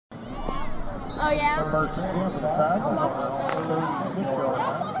Oh, yeah? First and 10 for the Tigers on their own 36-yard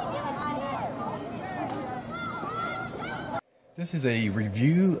line. This is a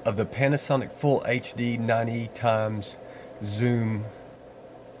review of the Panasonic Full HD 90x zoom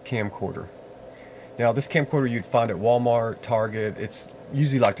camcorder. Now, this camcorder you'd find at Walmart, Target. It's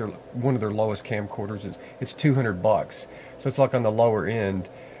usually like one of their lowest camcorders. It's $200, so it's like on the lower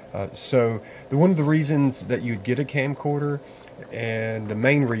end. One of the reasons that you'd get a camcorder, and the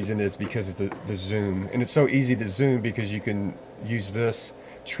main reason, is because of the zoom. And it's so easy to zoom because you can use this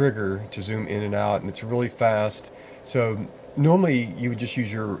trigger to zoom in and out, and it's really fast. So normally you would just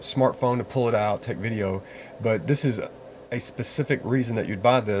use your smartphone to pull it out, take video, but this is a specific reason that you'd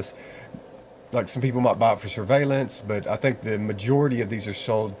buy this. Like, some people might buy it for surveillance, but I think the majority of these are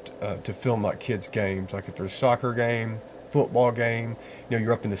sold to film like kids' games. Like if there's a soccer game, football game, you know,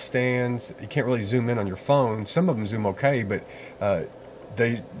 you're up in the stands, you can't really zoom in on your phone. Some of them zoom okay, but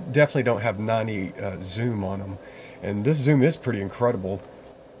they definitely don't have 90 zoom on them. And this zoom is pretty incredible.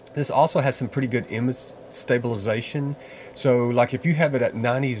 This also has some pretty good image stabilization. So like if you have it at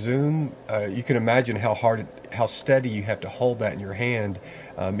 90 zoom, you can imagine how steady you have to hold that in your hand.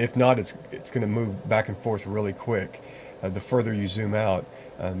 If not, it's going to move back and forth really quick the further you zoom out,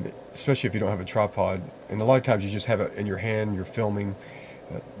 especially if you don't have a tripod. And a lot of times you just have it in your hand, you're filming.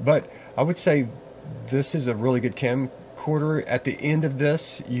 But I would say this is a really good camcorder. At the end of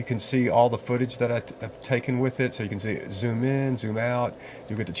this, you can see all the footage that I've taken with it, so you can see it zoom in, zoom out.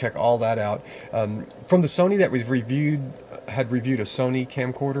 You get to check all that out. From the Sony that was had reviewed a Sony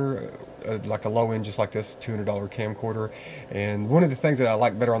camcorder, like a low end, just like this, $200 camcorder. And one of the things that I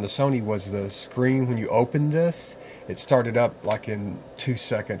liked better on the Sony was the screen. When you open this, it started up like in 2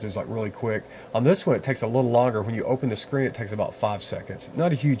 seconds. It's like really quick. On this one, it takes a little longer. When you open the screen, it takes about 5 seconds.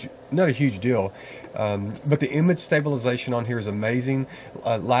 Not a huge deal. But the image stabilization on here is amazing.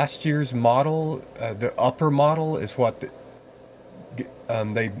 Last year's model, the upper model, is what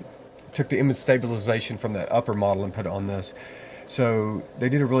they took the image stabilization from that upper model and put it on this. So they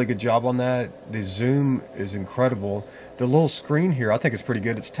did a really good job on that. The zoom is incredible. The little screen here, I think, is pretty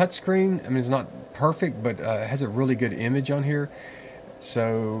good. It's touchscreen. I mean, it's not perfect, but it has a really good image on here.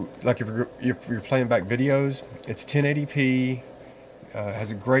 So, like if you're playing back videos, it's 1080p.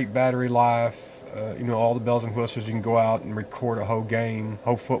 Has a great battery life. You know, all the bells and whistles. You can go out and record a whole game,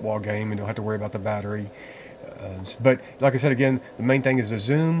 whole football game, and don't have to worry about the battery. But like I said, again, the main thing is the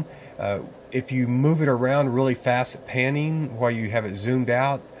zoom. If you move it around really fast, panning while you have it zoomed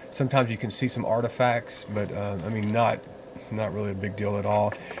out, sometimes you can see some artifacts, but I mean, not really a big deal at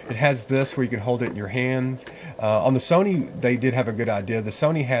all. It has this where you can hold it in your hand. On the Sony, they did have a good idea. The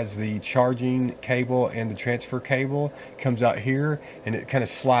Sony has the charging cable and the transfer cable. It comes out here and it kind of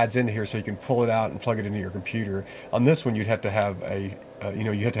slides into here, so you can pull it out and plug it into your computer. On this one, you'd have to have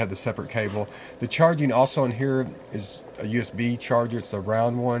you have to have the separate cable. The charging also in here is a USB charger. It's the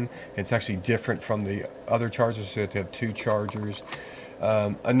round one. It's actually different from the other chargers, so you have to have 2 chargers.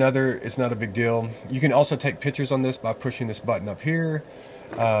 It's not a big deal. You can also take pictures on this by pushing this button up here.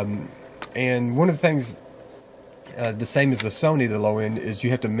 And one of the things, the same as the Sony, the low end, is you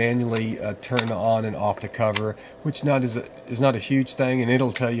have to manually turn on and off the cover, which is not a huge thing, and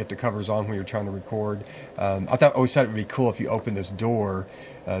it'll tell you if the cover's on when you're trying to record. I always thought it would be cool if you open this door,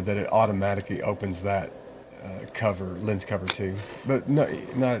 that it automatically opens that lens cover too. But not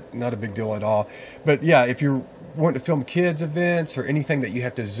a big deal at all. But yeah, if you're wanting to film kids events or anything that you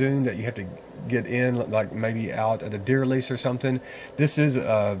have to zoom, that you have to get in, like maybe out at a deer lease or something, this is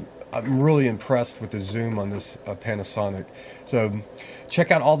I'm really impressed with the zoom on this Panasonic. So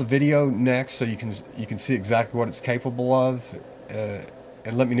check out all the video next, so you can see exactly what it's capable of,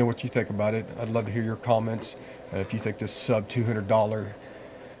 and let me know what you think about it. I'd love to hear your comments. If you think this sub $200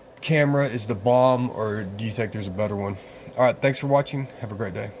 camera is the bomb, or do you think there's a better one? All right, thanks for watching. Have a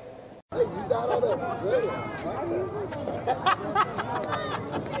great day.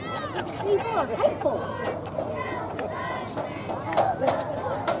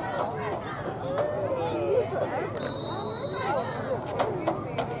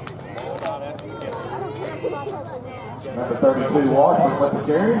 Number 32, Washington with the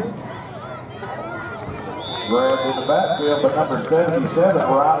carry. Grabbed in the backfield by number 77,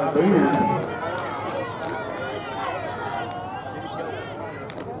 Riley Beard.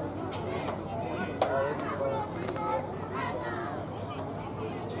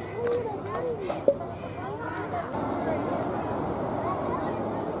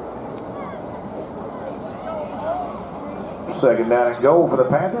 Second down and goal for the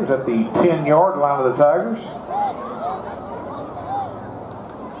Panthers at the 10-yard line of the Tigers.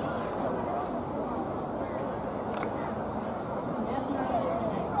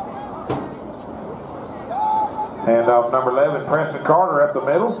 And off number 11, Preston Carter up the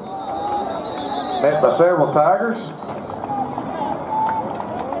middle. Met by several Tigers.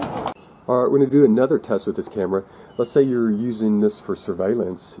 Alright, we're going to do another test with this camera. Let's say you're using this for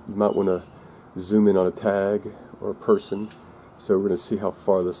surveillance. You might want to zoom in on a tag or a person. So we're going to see how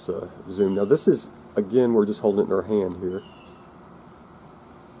far this zoom. Now this is, again, we're just holding it in our hand here.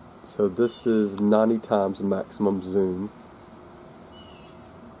 So this is 90 times the maximum zoom.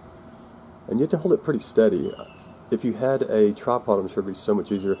 And you have to hold it pretty steady. If you had a tripod, I'm sure it would be so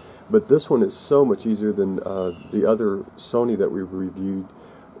much easier. But this one is so much easier than the other Sony that we reviewed,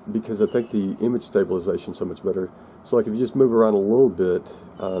 because I think the image stabilization is so much better. So like if you just move around a little bit,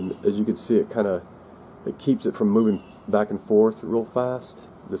 as you can see, it keeps it from moving back and forth real fast.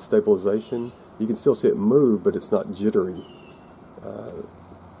 The stabilization, you can still see it move, but it's not jittery.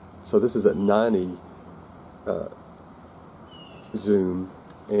 So this is at 90 zoom,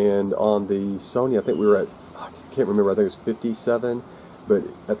 and on the Sony I think we were at, I can't remember, I think it was 57, but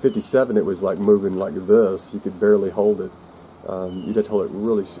at 57 it was like moving like this. You could barely hold it. You'd have to hold it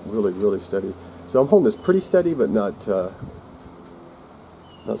really steady. So I'm holding this pretty steady, but not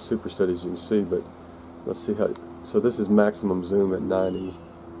super steady, as you can see. But let's see how. So this is maximum zoom at 90,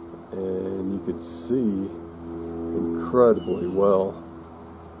 and you can see incredibly well.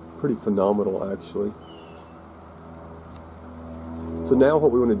 Pretty phenomenal, actually. So now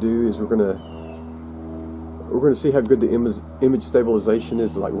what we want to do is we're going to see how good the image stabilization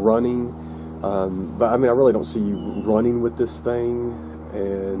is, like running. But I mean, I really don't see you running with this thing,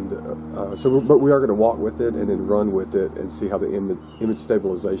 and but we are going to walk with it and then run with it and see how the image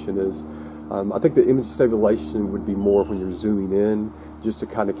stabilization is. I think the image stabilization would be more when you're zooming in, just to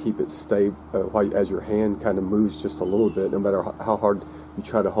kind of keep it stable as your hand kind of moves just a little bit, no matter how hard you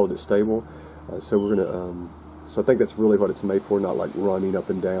try to hold it stable. So we're going to. So I think that's really what it's made for, not like running up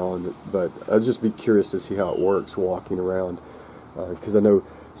and down. But I'd just be curious to see how it works walking around, because I know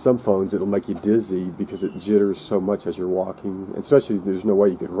some phones it'll make you dizzy because it jitters so much as you're walking, especially there's no way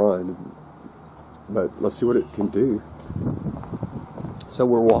you can run. But let's see what it can do. So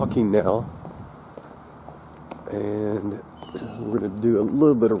we're walking now, and we're going to do a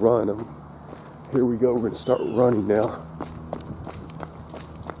little bit of run. Here we go, we're going to start running now.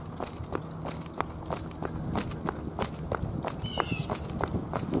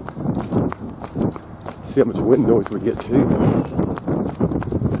 See how much wind noise we get too.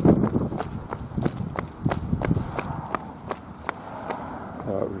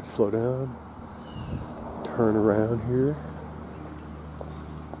 Alright, we're going to slow down, turn around here.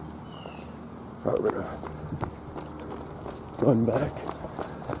 Alright, we're going to run back.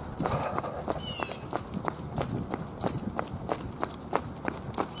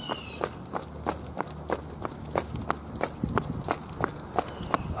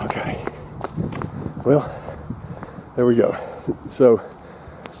 Okay. Well, there we go. So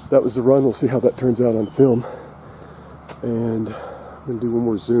that was the run. We'll see how that turns out on film. And I'm going to do one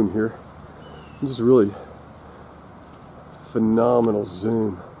more zoom here. Just really phenomenal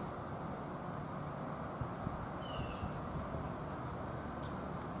zoom.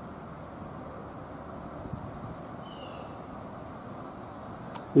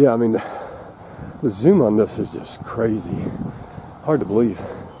 Yeah, I mean, the zoom on this is just crazy. Hard to believe.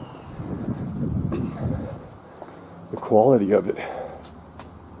 The quality of it.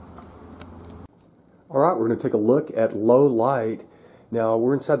 Alright, we're going to take a look at low light. Now,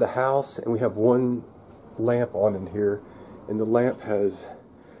 we're inside the house and we have one lamp on in here, and the lamp has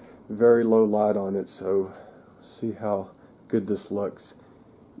very low light on it, so see how good this looks.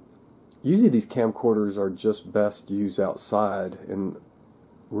 Usually these camcorders are just best used outside in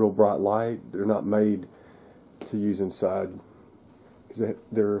real bright light. They're not made to use inside, because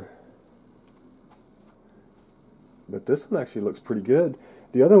but this one actually looks pretty good.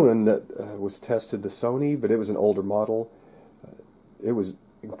 The other one that was tested, the Sony, but it was an older model. It was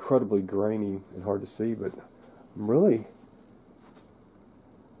incredibly grainy and hard to see, but really,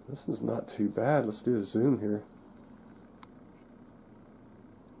 this one's not too bad. Let's do a zoom here.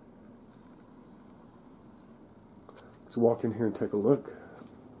 Let's walk in here and take a look.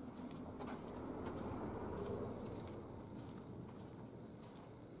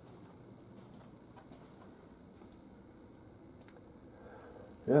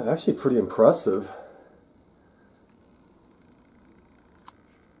 Yeah, actually pretty impressive.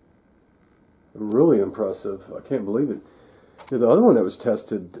 Really impressive. I can't believe it. Yeah, the other one that was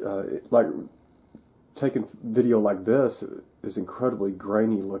tested, like taking video like this, is incredibly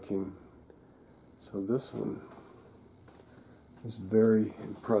grainy looking. So this one is very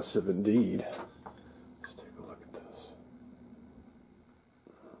impressive indeed. Let's take a look at this.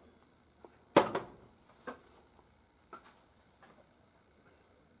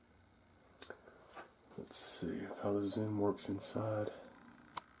 Let's see how the zoom works inside.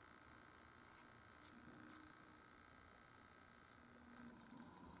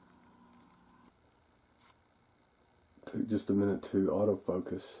 Take just a minute to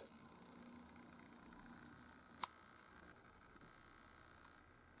autofocus.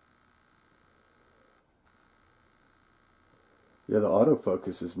 Yeah, the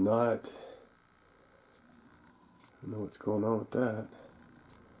autofocus is not... I don't know what's going on with that.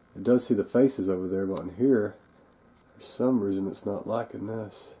 It does see the faces over there, but on here, for some reason it's not liking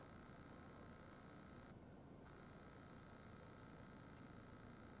this.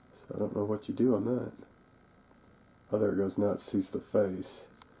 So I don't know what you do on that. Oh, there it goes. Now it sees the face.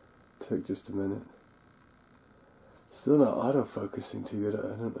 Take just a minute. Still not autofocusing too good.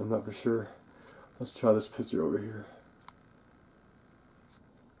 I'm not for sure. Let's try this picture over here.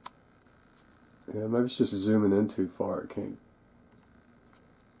 Yeah, maybe it's just zooming in too far. It can't.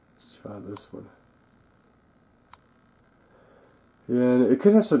 Let's try this one. Yeah, and it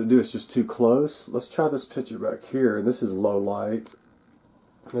could have something to do. It's just too close. Let's try this picture back here. And this is low light.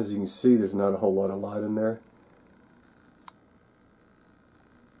 As you can see, there's not a whole lot of light in there.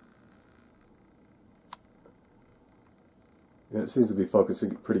 Yeah, it seems to be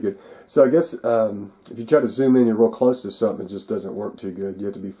focusing pretty good. So I guess if you try to zoom in, you're real close to something, it just doesn't work too good. You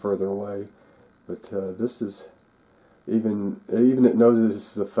have to be further away. But this is, even it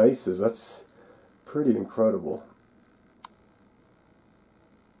notices the faces. That's pretty incredible.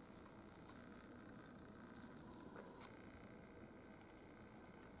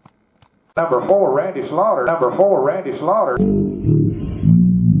 Number 4, Randy Slaughter. Number 4, Randy Slaughter.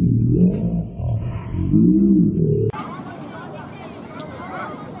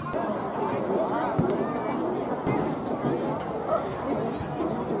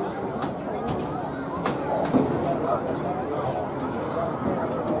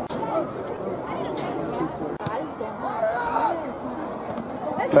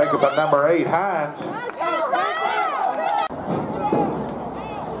 Taken by number 8, Hines.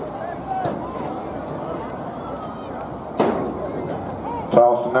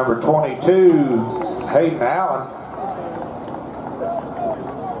 Toss to number 22, Hayden Allen.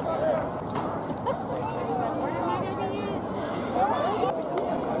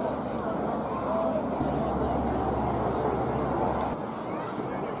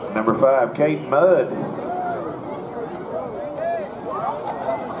 Number 5, Kate Mudd.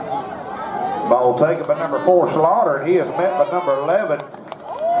 Ball taken by number 4, Slaughter, and he is met by number 11.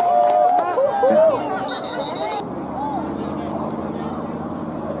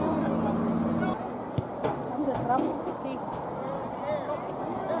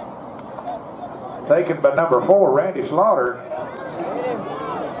 Taken by number 4, Randy Slaughter.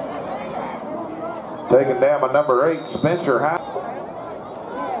 Taken down by number 8, Spencer High.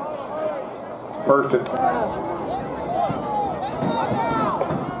 First and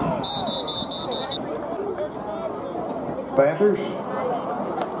Panthers.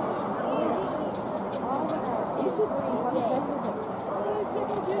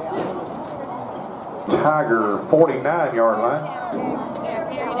 Tiger, 49-yard line.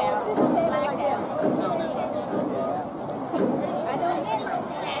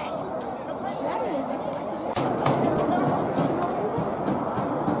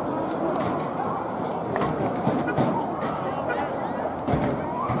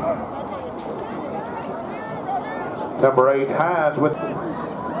 Number 8, Hines with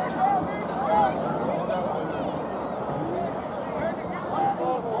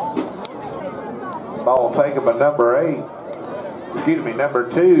ball taken by number 8. Excuse me, number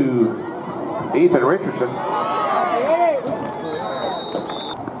 2, Ethan Richardson.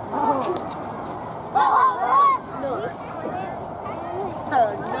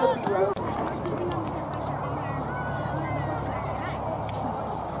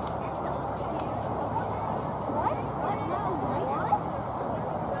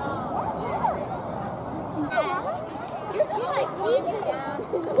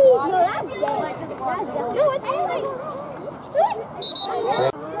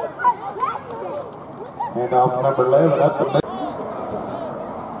 And off number 11, up the middle.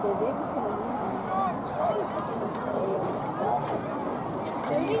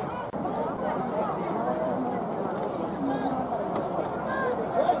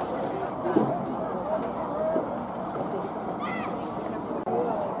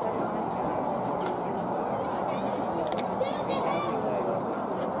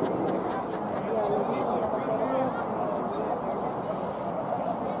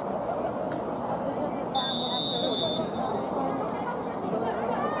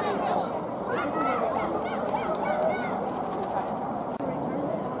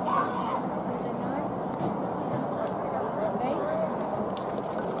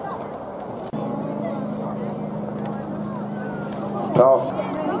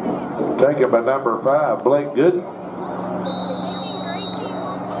 Toss taken by number 5, Blake Gooden.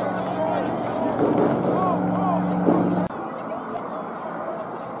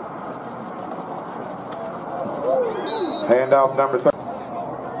 Handoff number 30.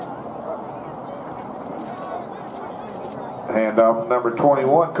 Handoff number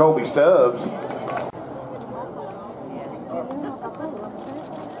 21, Colby Stubbs.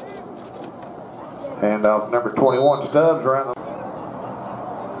 Handoff number 21, Stubbs around the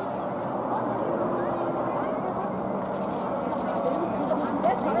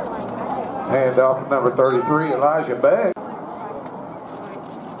handoff number 33, Elijah Beck.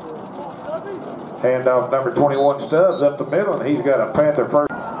 Handoff number 21, Stubbs up the middle, and he's got a Panther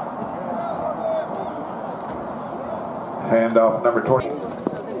first. Handoff number 20.